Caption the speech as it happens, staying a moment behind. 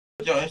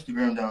your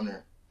Instagram down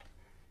there.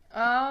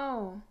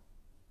 Oh.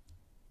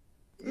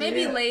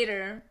 Maybe Yeah.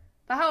 later.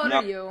 But how old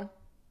are you?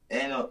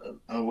 And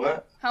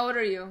what? How old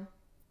are you?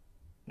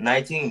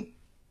 19.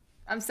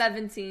 I'm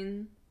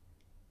 17.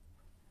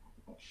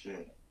 Oh,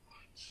 shit.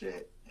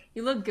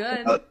 You look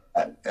good.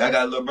 I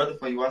got a little brother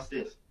for you. Watch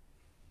this.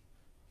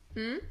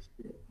 Hmm?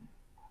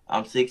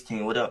 I'm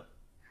 16. What up?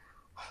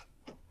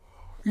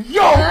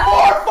 Yo,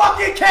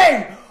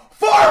 4K!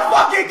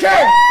 4K!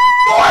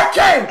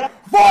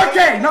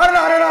 4K! No.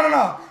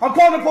 I'm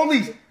calling the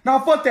police. No,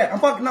 fuck that. No.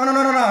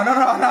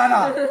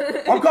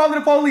 I'm calling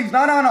the police.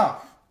 No.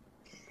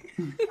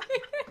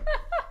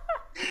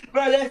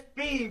 Bro, that's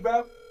Speed,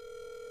 bro.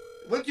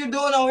 What you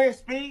doing on here,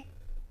 Speed?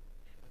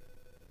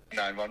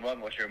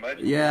 911, what's your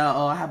emergency? Yeah,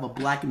 I have a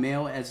black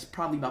male as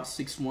probably about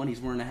 6'1". He's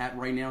wearing a hat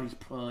right now.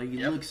 He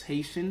looks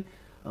Haitian.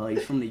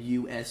 He's from the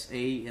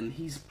USA, and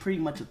he's pretty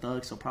much a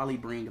thug, so probably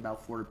bring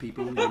about 4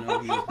 people. You know,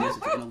 he was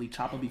dancing to an elite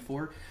chopper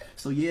before.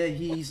 So yeah,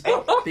 he's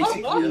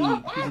basically he's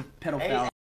a pedophile.